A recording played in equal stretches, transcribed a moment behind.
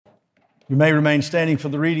You may remain standing for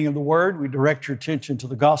the reading of the Word. We direct your attention to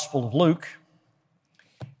the Gospel of Luke.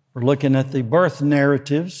 We're looking at the birth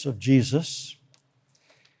narratives of Jesus,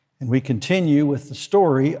 and we continue with the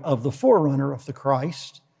story of the forerunner of the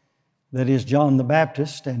Christ, that is John the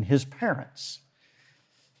Baptist and his parents.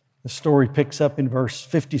 The story picks up in verse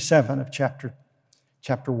 57 of chapter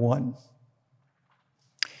 1.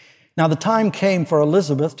 Now the time came for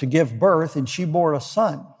Elizabeth to give birth, and she bore a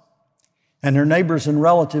son. And her neighbors and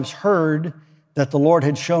relatives heard that the Lord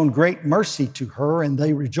had shown great mercy to her, and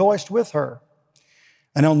they rejoiced with her.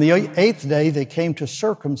 And on the 8th day they came to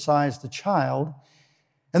circumcise the child,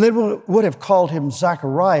 and they would have called him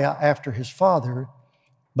Zechariah after his father,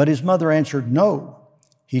 but his mother answered, "No,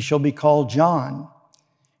 he shall be called John."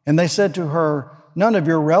 And they said to her, "None of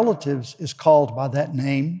your relatives is called by that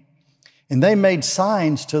name." And they made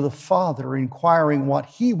signs to the father, inquiring what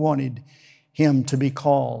he wanted him to be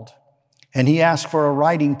called. And he asked for a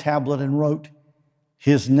writing tablet and wrote,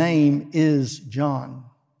 "His name is John."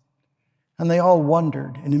 And they all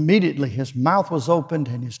wondered. And immediately his mouth was opened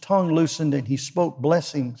and his tongue loosened, and he spoke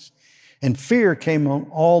blessings. And fear came on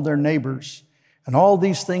all their neighbors. And all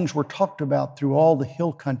these things were talked about through all the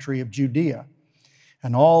hill country of Judea.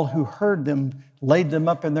 And all who heard them laid them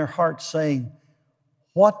up in their hearts, saying,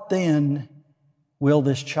 "What then will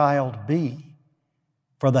this child be?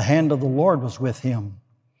 For the hand of the Lord was with him."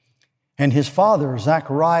 And his father,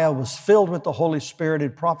 Zechariah, was filled with the Holy Spirit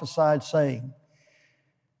and prophesied, saying,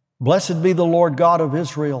 "Blessed be the Lord God of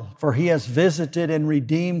Israel, for he has visited and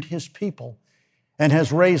redeemed his people, and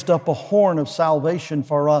has raised up a horn of salvation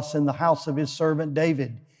for us in the house of his servant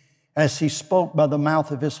David, as he spoke by the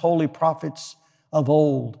mouth of his holy prophets of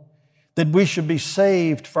old, that we should be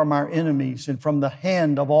saved from our enemies and from the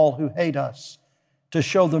hand of all who hate us, to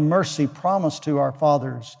show the mercy promised to our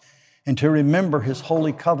fathers, and to remember his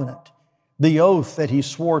holy covenant, the oath that he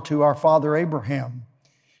swore to our father Abraham,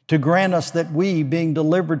 to grant us that we, being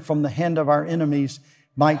delivered from the hand of our enemies,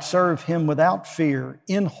 might serve him without fear,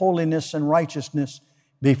 in holiness and righteousness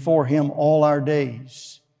before him all our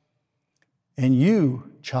days. And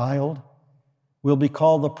you, child, will be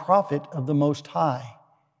called the prophet of the Most High,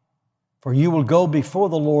 for you will go before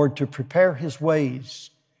the Lord to prepare his ways,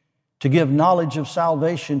 to give knowledge of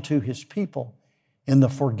salvation to his people in the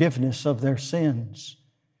forgiveness of their sins,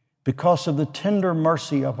 because of the tender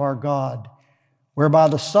mercy of our God, whereby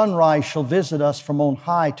the sunrise shall visit us from on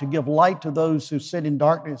high, to give light to those who sit in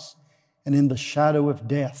darkness and in the shadow of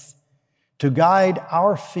death, to guide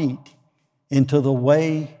our feet into the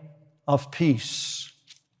way of peace."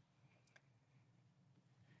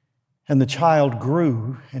 And the child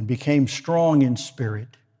grew and became strong in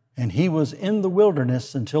spirit, and he was in the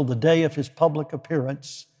wilderness until the day of his public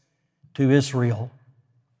appearance to Israel.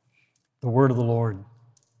 The word of the Lord.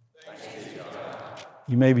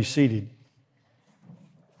 You may be seated.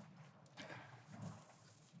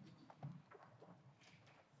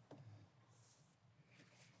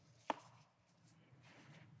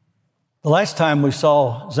 The last time we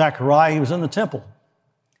saw Zechariah, he was in the temple.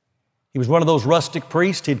 He was one of those rustic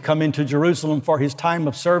priests. He'd come into Jerusalem for his time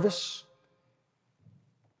of service.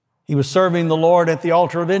 He was serving the Lord at the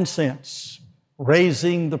altar of incense,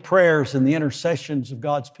 raising the prayers and the intercessions of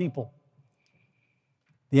God's people.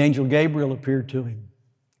 The angel Gabriel appeared to him.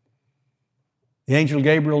 The angel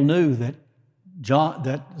Gabriel knew that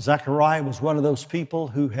Zechariah was one of those people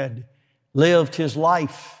who had lived his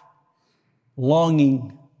life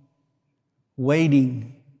longing,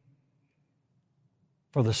 waiting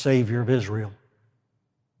for the Savior of Israel.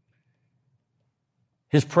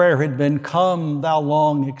 His prayer had been, "Come, thou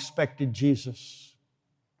long expected Jesus."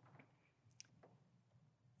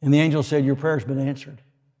 And the angel said, "Your prayer's been answered."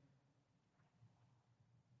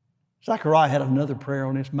 Zechariah had another prayer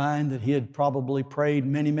on his mind that he had probably prayed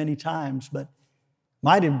many, many times, but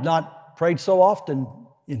might have not prayed so often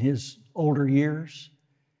in his older years,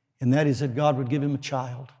 and that is that God would give him a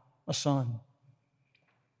child, a son.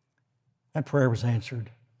 That prayer was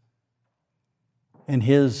answered. And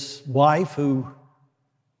his wife,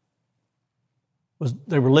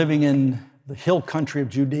 they were living in the hill country of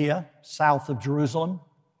Judea, south of Jerusalem,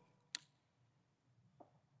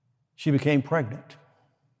 she became pregnant.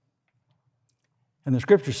 And the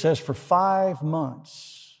scripture says for 5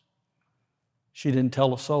 months, she didn't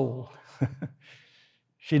tell a soul.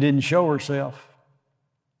 She didn't show herself.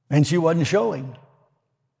 And she wasn't showing.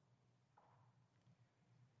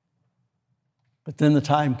 But then the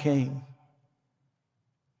time came,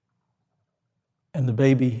 and the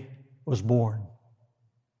baby was born.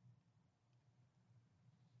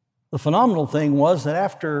 The phenomenal thing was that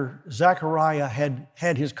after Zechariah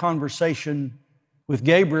had his conversation with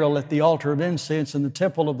Gabriel at the altar of incense in the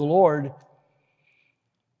temple of the Lord,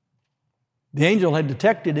 the angel had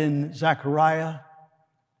detected in Zechariah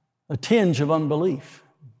a tinge of unbelief,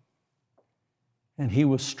 and he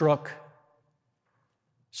was struck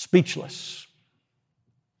speechless,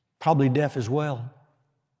 probably deaf as well.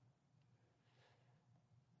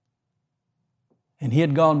 And he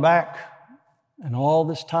had gone back, and all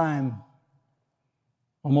this time,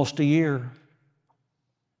 almost a year,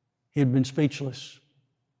 he had been speechless.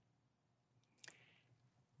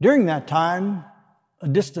 During that time, a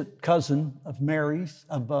distant cousin of Mary's,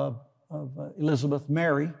 of Elizabeth,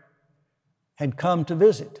 Mary, had come to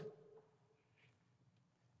visit.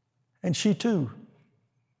 And she too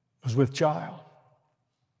was with child.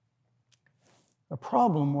 The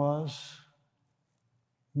problem was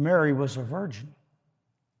Mary was a virgin.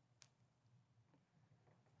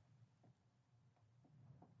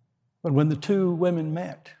 But when the two women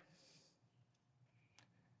met,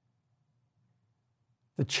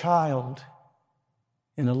 the child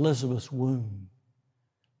in Elizabeth's womb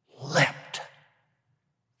leapt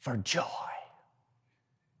for joy.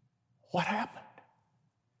 What happened?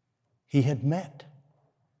 He had met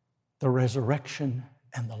the resurrection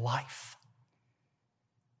and the life.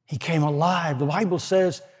 He came alive. The Bible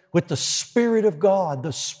says, with the Spirit of God,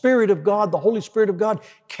 the Spirit of God, the Holy Spirit of God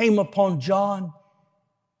came upon John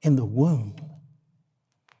in the womb.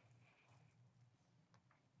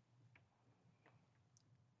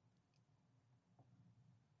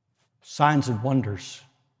 Signs and wonders.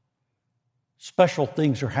 Special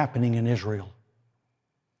things are happening in Israel.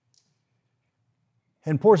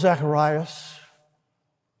 And poor Zacharias,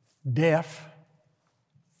 deaf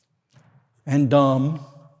and dumb,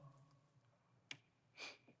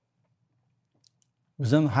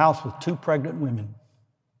 was in the house with two pregnant women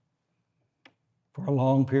for a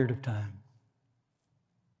long period of time.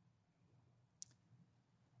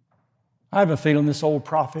 I have a feeling this old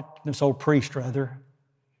priest,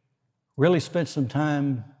 really spent some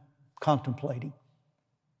time contemplating.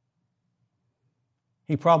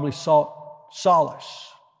 He probably sought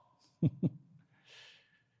solace.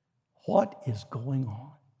 What is going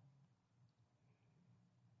on?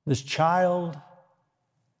 This child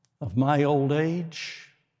of my old age,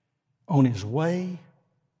 on his way,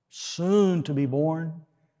 soon to be born,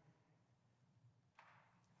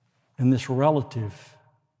 and this relative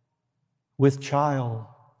with child,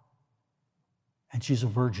 and she's a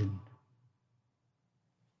virgin.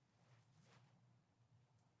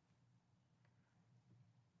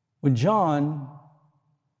 When John,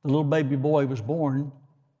 the little baby boy, was born,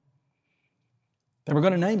 they were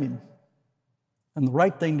going to name him. And the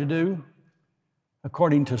right thing to do,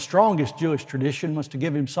 according to strongest Jewish tradition, was to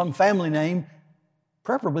give him some family name,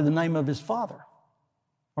 preferably the name of his father,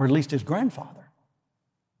 or at least his grandfather.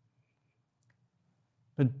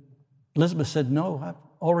 But Elizabeth said, no, I've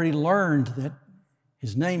already learned that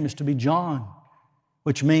his name is to be John,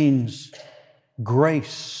 which means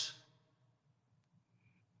grace.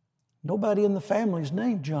 Nobody in the family is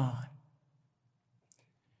named John.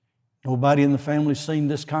 Nobody in the family's seen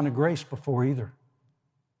this kind of grace before either.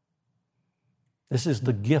 This is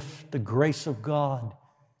the gift, the grace of God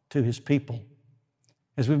to His people.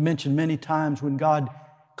 As we've mentioned many times, when God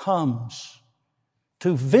comes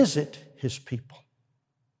to visit His people,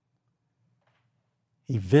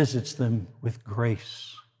 He visits them with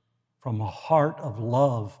grace from a heart of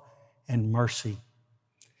love and mercy.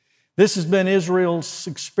 This has been Israel's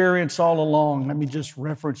experience all along. Let me just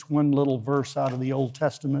reference one little verse out of the Old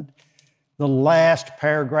Testament, the last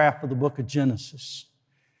paragraph of the book of Genesis.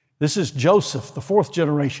 This is Joseph, the fourth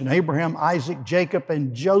generation. Abraham, Isaac, Jacob,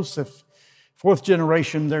 and Joseph, fourth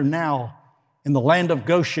generation. They're now in the land of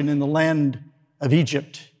Goshen, in the land of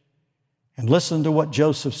Egypt. And listen to what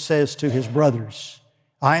Joseph says to his brothers.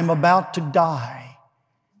 I am about to die,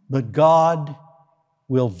 but God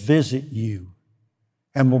will visit you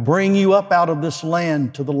and will bring you up out of this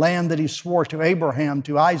land to the land that He swore to Abraham,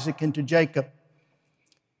 to Isaac, and to Jacob.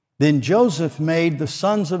 Then Joseph made the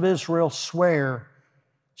sons of Israel swear,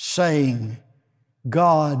 saying,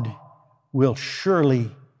 God will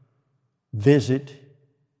surely visit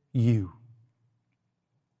you.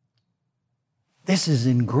 This is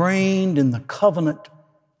ingrained in the covenant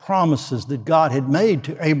promises that God had made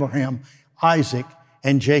to Abraham, Isaac,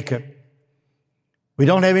 and Jacob. We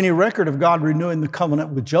don't have any record of God renewing the covenant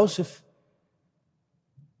with Joseph,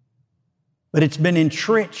 but it's been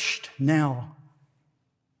entrenched now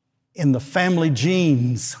in the family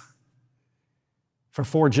genes for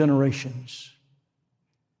 4 generations.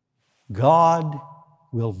 God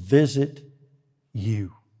will visit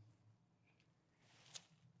you.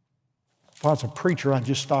 If I was a preacher, I'd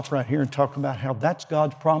just stop right here and talk about how that's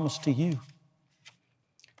God's promise to you.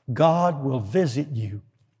 God will visit you.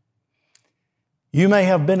 You may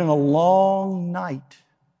have been in a long night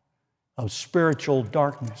of spiritual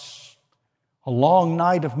darkness, a long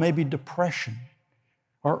night of maybe depression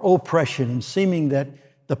or oppression, and seeming that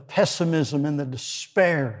the pessimism and the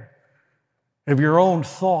despair of your own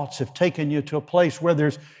thoughts have taken you to a place where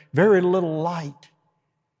there's very little light,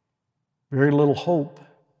 very little hope.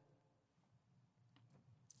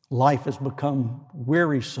 Life has become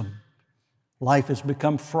wearisome. Life has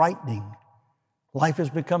become frightening. Life has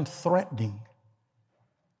become threatening.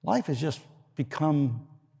 Life has just become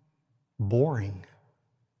boring,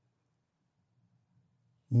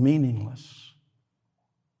 meaningless.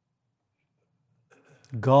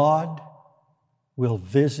 God will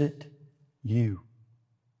visit you.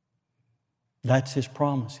 That's His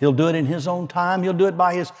promise. He'll do it in His own time. He'll do it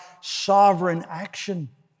by His sovereign action.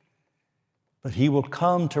 But He will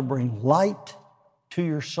come to bring light to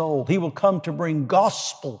your soul. He will come to bring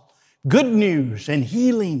gospel, good news, and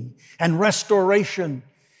healing and restoration.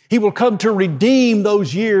 He will come to redeem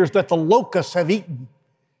those years that the locusts have eaten.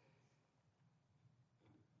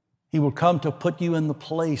 He will come to put you in the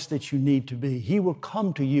place that you need to be. He will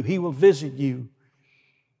come to you. He will visit you.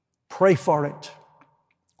 Pray for it.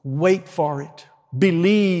 Wait for it.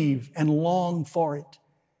 Believe and long for it.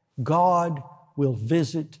 God will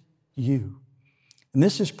visit you. And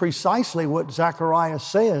this is precisely what Zechariah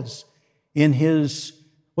says in his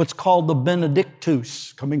what's called the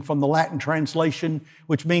Benedictus, coming from the Latin translation,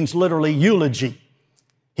 which means literally eulogy.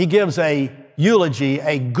 He gives a eulogy,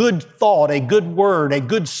 a good thought, a good word, a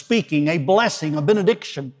good speaking, a blessing, a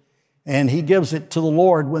benediction. And he gives it to the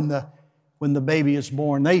Lord when the baby is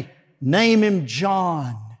born. They name him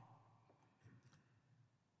John.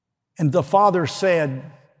 And the father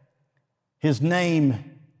said, his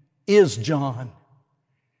name is John.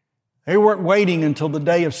 They weren't waiting until the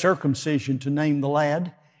day of circumcision to name the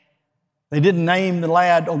lad. They didn't name the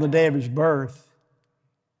lad on the day of his birth.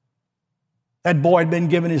 That boy had been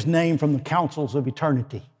given his name from the councils of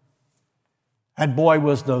eternity. That boy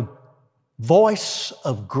was the voice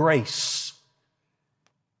of grace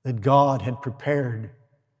that God had prepared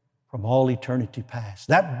from all eternity past.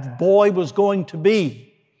 That boy was going to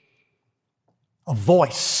be a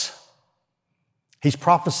voice. He's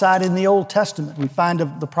prophesied in the Old Testament. We find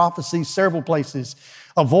of the prophecies several places.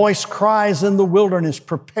 A voice cries in the wilderness,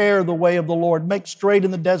 prepare the way of the Lord. Make straight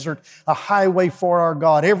in the desert a highway for our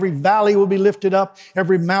God. Every valley will be lifted up.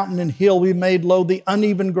 Every mountain and hill will be made low. The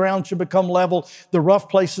uneven ground shall become level. The rough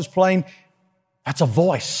places plain. That's a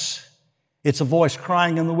voice. It's a voice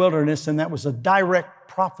crying in the wilderness, and that was a direct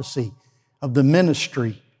prophecy of the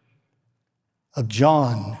ministry of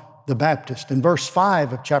John the Baptist. In verse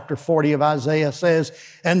 5 of chapter 40 of Isaiah says,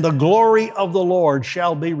 and the glory of the Lord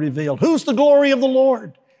shall be revealed. Who's the glory of the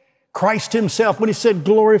Lord? Christ Himself, when He said,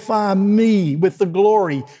 glorify me with the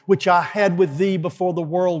glory which I had with thee before the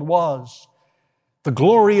world was. The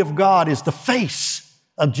glory of God is the face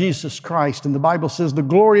of Jesus Christ. And the Bible says, the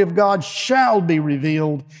glory of God shall be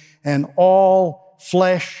revealed, and all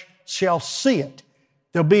flesh shall see it.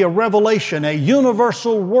 There'll be a revelation, a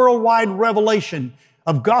universal, worldwide revelation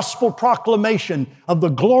of gospel proclamation of the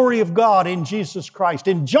glory of God in Jesus Christ.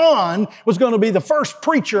 And John was going to be the first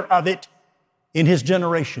preacher of it in his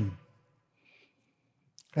generation.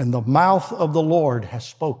 And the mouth of the Lord has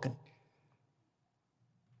spoken.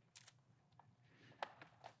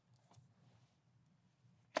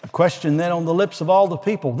 A question then on the lips of all the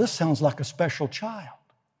people. This sounds like a special child.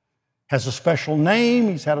 Has a special name.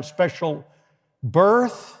 He's had a special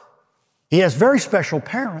birth. He has very special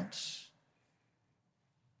parents.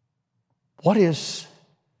 What is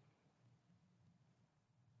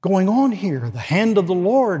going on here? The hand of the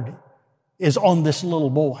Lord is on this little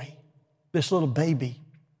boy, this little baby.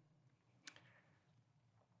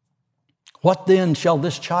 What then shall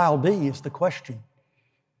this child be is the question.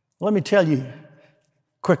 Let me tell you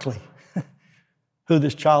quickly who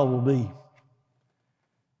this child will be.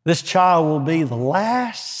 This child will be the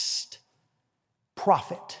last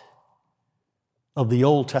prophet of the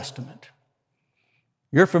Old Testament.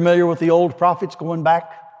 You're familiar with the old prophets going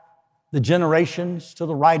back the generations to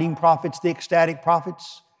the writing prophets, the ecstatic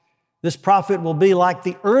prophets. This prophet will be like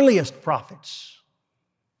the earliest prophets.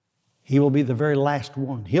 He will be the very last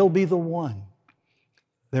one. He'll be the one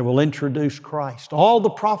that will introduce Christ. All the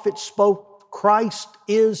prophets spoke, Christ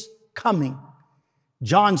is coming.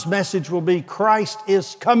 John's message will be, Christ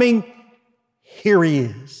is coming. Here He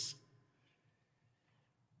is.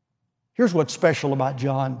 Here's what's special about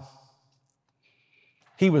John.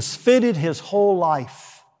 He was fitted his whole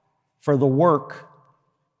life for the work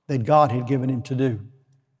that God had given him to do.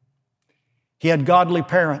 He had godly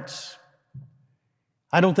parents.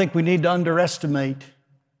 I don't think we need to underestimate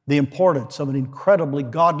the importance of an incredibly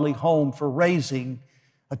godly home for raising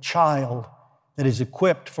a child that is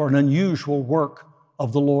equipped for an unusual work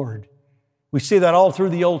of the Lord. We see that all through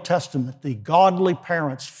the Old Testament. The godly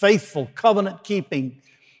parents, faithful, covenant-keeping,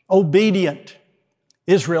 obedient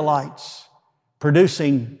Israelites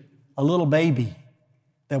producing a little baby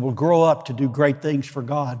that will grow up to do great things for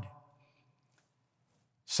God.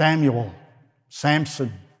 Samuel,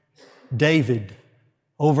 Samson, David,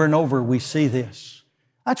 over and over we see this.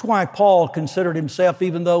 That's why Paul considered himself,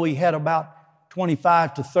 even though he had about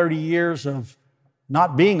 25 to 30 years of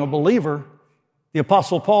not being a believer, the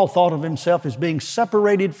Apostle Paul thought of himself as being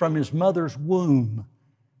separated from his mother's womb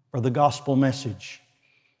for the gospel message.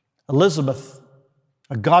 Elizabeth,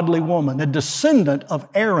 a godly woman, a descendant of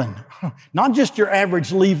Aaron, not just your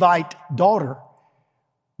average Levite daughter,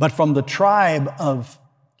 but from the tribe of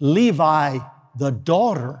Levi, the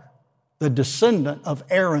daughter, the descendant of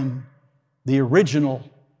Aaron, the original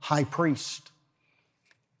high priest.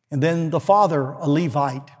 And then the father, a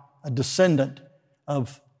Levite, a descendant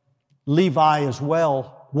of Levi as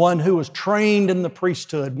well, one who was trained in the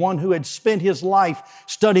priesthood, one who had spent his life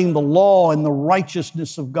studying the law and the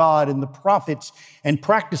righteousness of God and the prophets and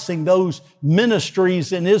practicing those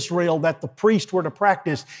ministries in Israel that the priests were to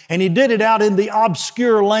practice. And he did it out in the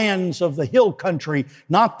obscure lands of the hill country,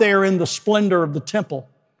 not there in the splendor of the temple.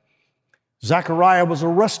 Zechariah was a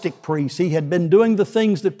rustic priest. He had been doing the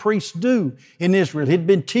things that priests do in Israel. He'd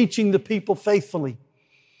been teaching the people faithfully.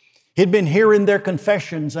 He'd been hearing their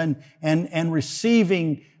confessions and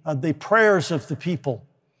receiving the prayers of the people.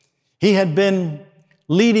 He had been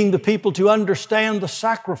leading the people to understand the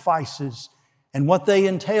sacrifices and what they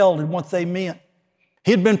entailed and what they meant.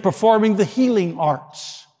 He'd been performing the healing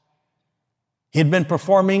arts. He'd been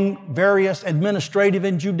performing various administrative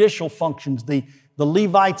and judicial functions. The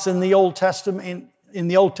Levites in the Old Testament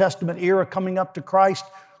era coming up to Christ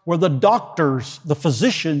were the doctors, the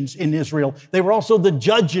physicians in Israel. They were also the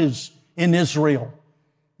judges in Israel.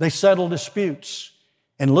 They settled disputes.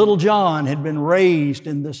 And little John had been raised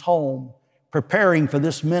in this home, preparing for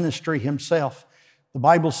this ministry himself. The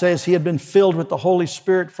Bible says he had been filled with the Holy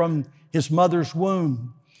Spirit from his mother's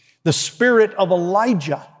womb. The spirit of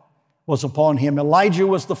Elijah was upon him. Elijah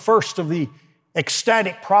was the first of the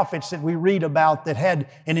ecstatic prophets that we read about that had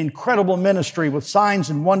an incredible ministry with signs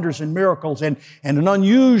and wonders and miracles and an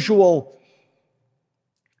unusual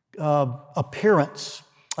appearance.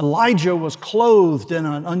 Elijah was clothed in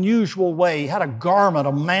an unusual way. He had a garment,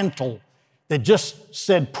 a mantle that just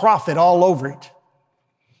said prophet all over it.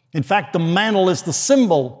 In fact, the mantle is the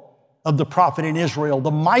symbol of the prophet in Israel. The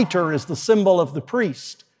mitre is the symbol of the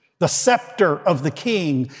priest, the scepter of the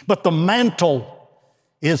king, but the mantle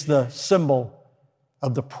is the symbol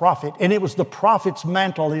of the prophet. And it was the prophet's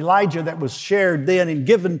mantle, Elijah, that was shared then and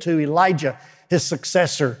given to Elijah, his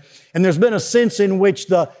successor. And there's been a sense in which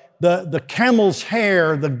the camel's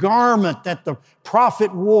hair, the garment that the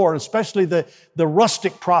prophet wore, especially the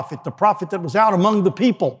rustic prophet, the prophet that was out among the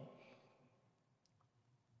people,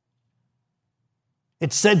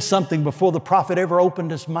 it said something before the prophet ever opened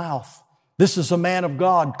his mouth. This is a man of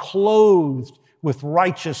God, clothed with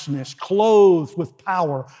righteousness, clothed with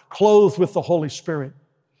power, clothed with the Holy Spirit.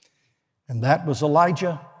 And that was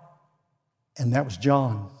Elijah, and that was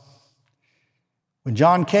John. When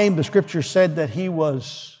John came, the Scripture said that he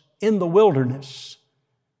was in the wilderness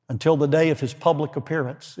until the day of his public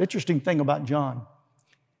appearance. Interesting thing about John.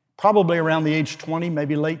 Probably around the age 20,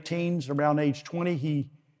 maybe late teens, around age 20, he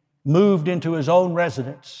moved into his own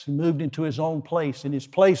residence. He moved into his own place, and his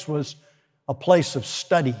place was a place of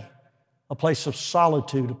study, a place of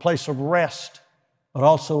solitude, a place of rest, but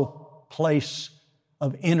also a place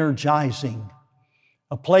of energizing,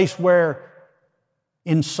 a place where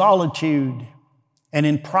in solitude and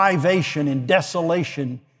in privation and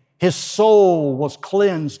desolation, his soul was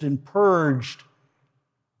cleansed and purged.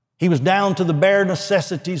 He was down to the bare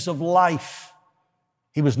necessities of life.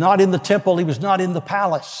 He was not in the temple, he was not in the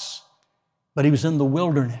palace, but he was in the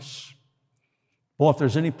wilderness. Boy, if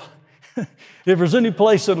there's any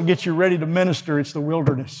place that'll get you ready to minister, it's the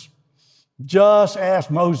wilderness. Just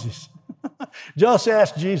ask Moses. Just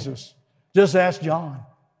ask Jesus. Just ask John.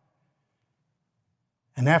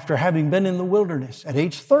 And after having been in the wilderness at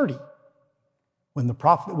age 30, when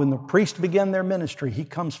the priest began their ministry, he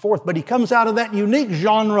comes forth. But he comes out of that unique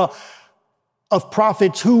genre of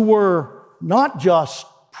prophets who were not just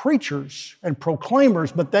preachers and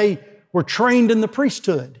proclaimers, but they were trained in the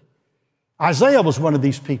priesthood. Isaiah was one of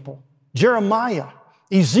these people. Jeremiah,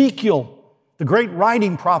 Ezekiel, the great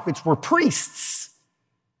writing prophets were priests.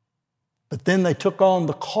 But then they took on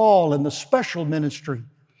the call and the special ministry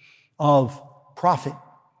of prophet.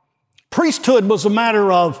 Priesthood was a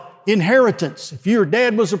matter of inheritance. If your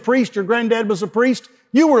dad was a priest, your granddad was a priest,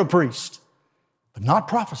 you were a priest, but not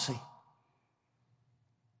prophecy.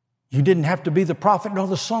 You didn't have to be the prophet nor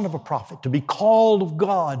the son of a prophet to be called of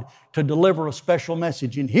God to deliver a special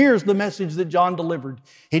message. And here's the message that John delivered.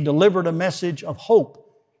 He delivered a message of hope.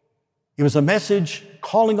 It was a message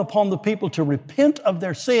calling upon the people to repent of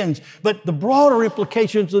their sins. But the broader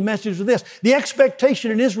implications of the message are this: the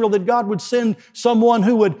expectation in Israel that God would send someone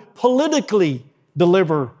who would politically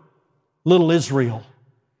deliver little Israel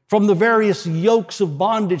from the various yokes of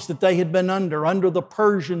bondage that they had been under the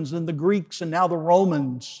Persians and the Greeks and now the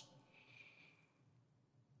Romans.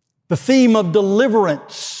 The theme of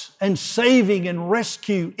deliverance and saving and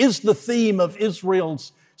rescue is the theme of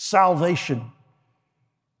Israel's salvation.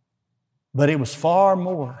 But it was far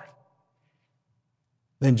more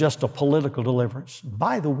than just a political deliverance.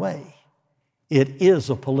 By the way, it is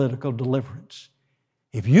a political deliverance.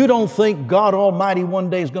 If you don't think God Almighty one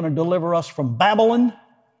day is going to deliver us from Babylon,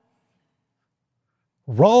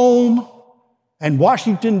 Rome, and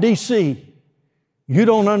Washington, D.C., you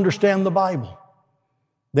don't understand the Bible.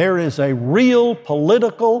 There is a real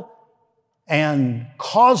political and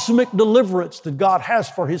cosmic deliverance that God has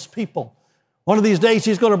for His people. One of these days,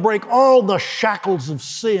 He's going to break all the shackles of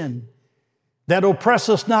sin that oppress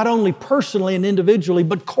us not only personally and individually,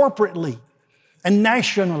 but corporately and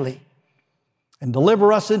nationally, and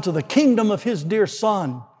deliver us into the kingdom of His dear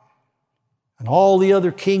Son. And all the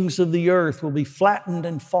other kings of the earth will be flattened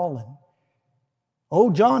and fallen. Oh,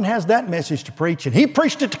 John has that message to preach, and he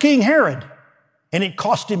preached it to King Herod, and it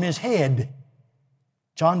cost him his head.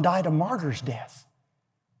 John died a martyr's death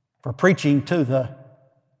for preaching to the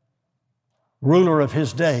ruler of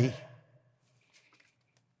his day.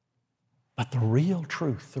 But the real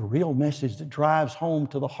truth, the real message that drives home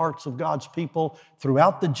to the hearts of God's people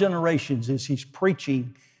throughout the generations is He's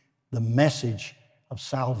preaching the message of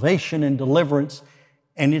salvation and deliverance,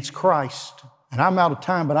 and it's Christ. And I'm out of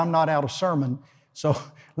time, but I'm not out of sermon, so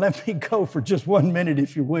let me go for just 1 minute,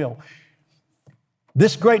 if you will.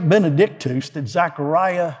 This great Benedictus that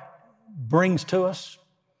Zechariah brings to us,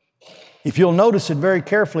 if you'll notice it very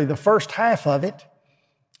carefully, the first half of it,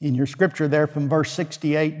 in your scripture there from verse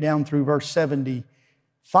 68 down through verse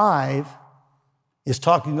 75, is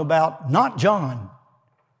talking about not John,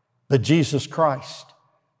 but Jesus Christ.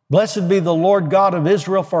 Blessed be the Lord God of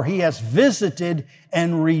Israel, for He has visited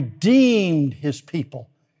and redeemed His people.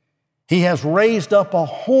 He has raised up a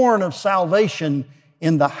horn of salvation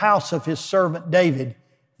in the house of His servant David.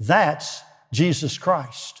 That's Jesus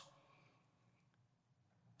Christ.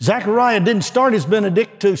 Zechariah didn't start his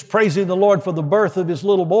Benedictus praising the Lord for the birth of his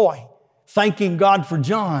little boy, thanking God for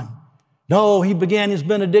John. No, he began his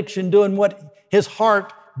benediction doing what his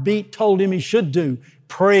heartbeat told him he should do.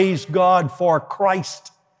 Praise God for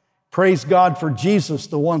Christ. Praise God for Jesus,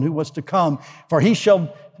 the one who was to come. For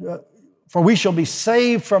we shall be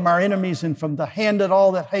saved from our enemies and from the hand of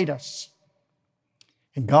all that hate us.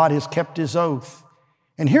 And God has kept His oath.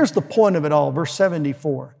 And here's the point of it all, verse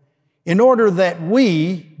 74. In order that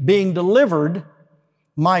we, being delivered,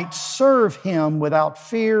 might serve Him without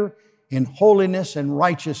fear in holiness and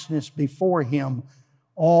righteousness before Him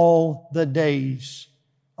all the days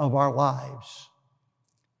of our lives.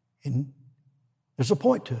 And there's a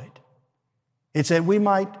point to it. It's that we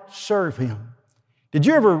might serve Him. Did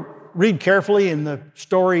you ever read carefully in the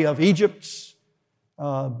story of Egypt's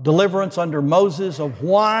deliverance under Moses of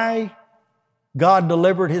why God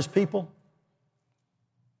delivered His people?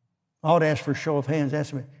 I would ask for a show of hands.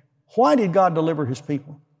 Ask me, why did God deliver His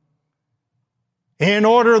people? In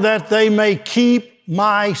order that they may keep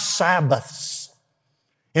my Sabbaths.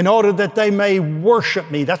 In order that they may worship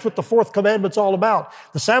me. That's what the fourth commandment's all about.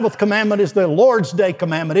 The Sabbath commandment is the Lord's Day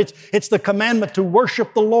commandment. It's the commandment to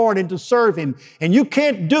worship the Lord and to serve Him. And you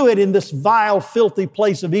can't do it in this vile, filthy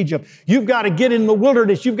place of Egypt. You've got to get in the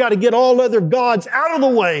wilderness. You've got to get all other gods out of the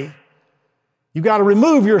way. You've got to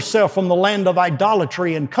remove yourself from the land of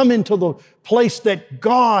idolatry and come into the place that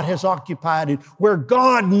God has occupied and where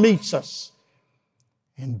God meets us.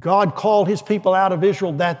 And God called His people out of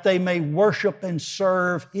Israel that they may worship and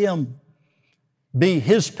serve Him, be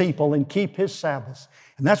His people and keep His Sabbaths.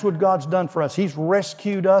 And that's what God's done for us. He's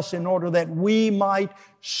rescued us in order that we might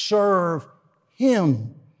serve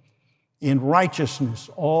Him in righteousness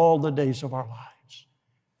all the days of our lives.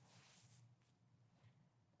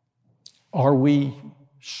 Are we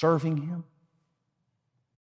serving Him?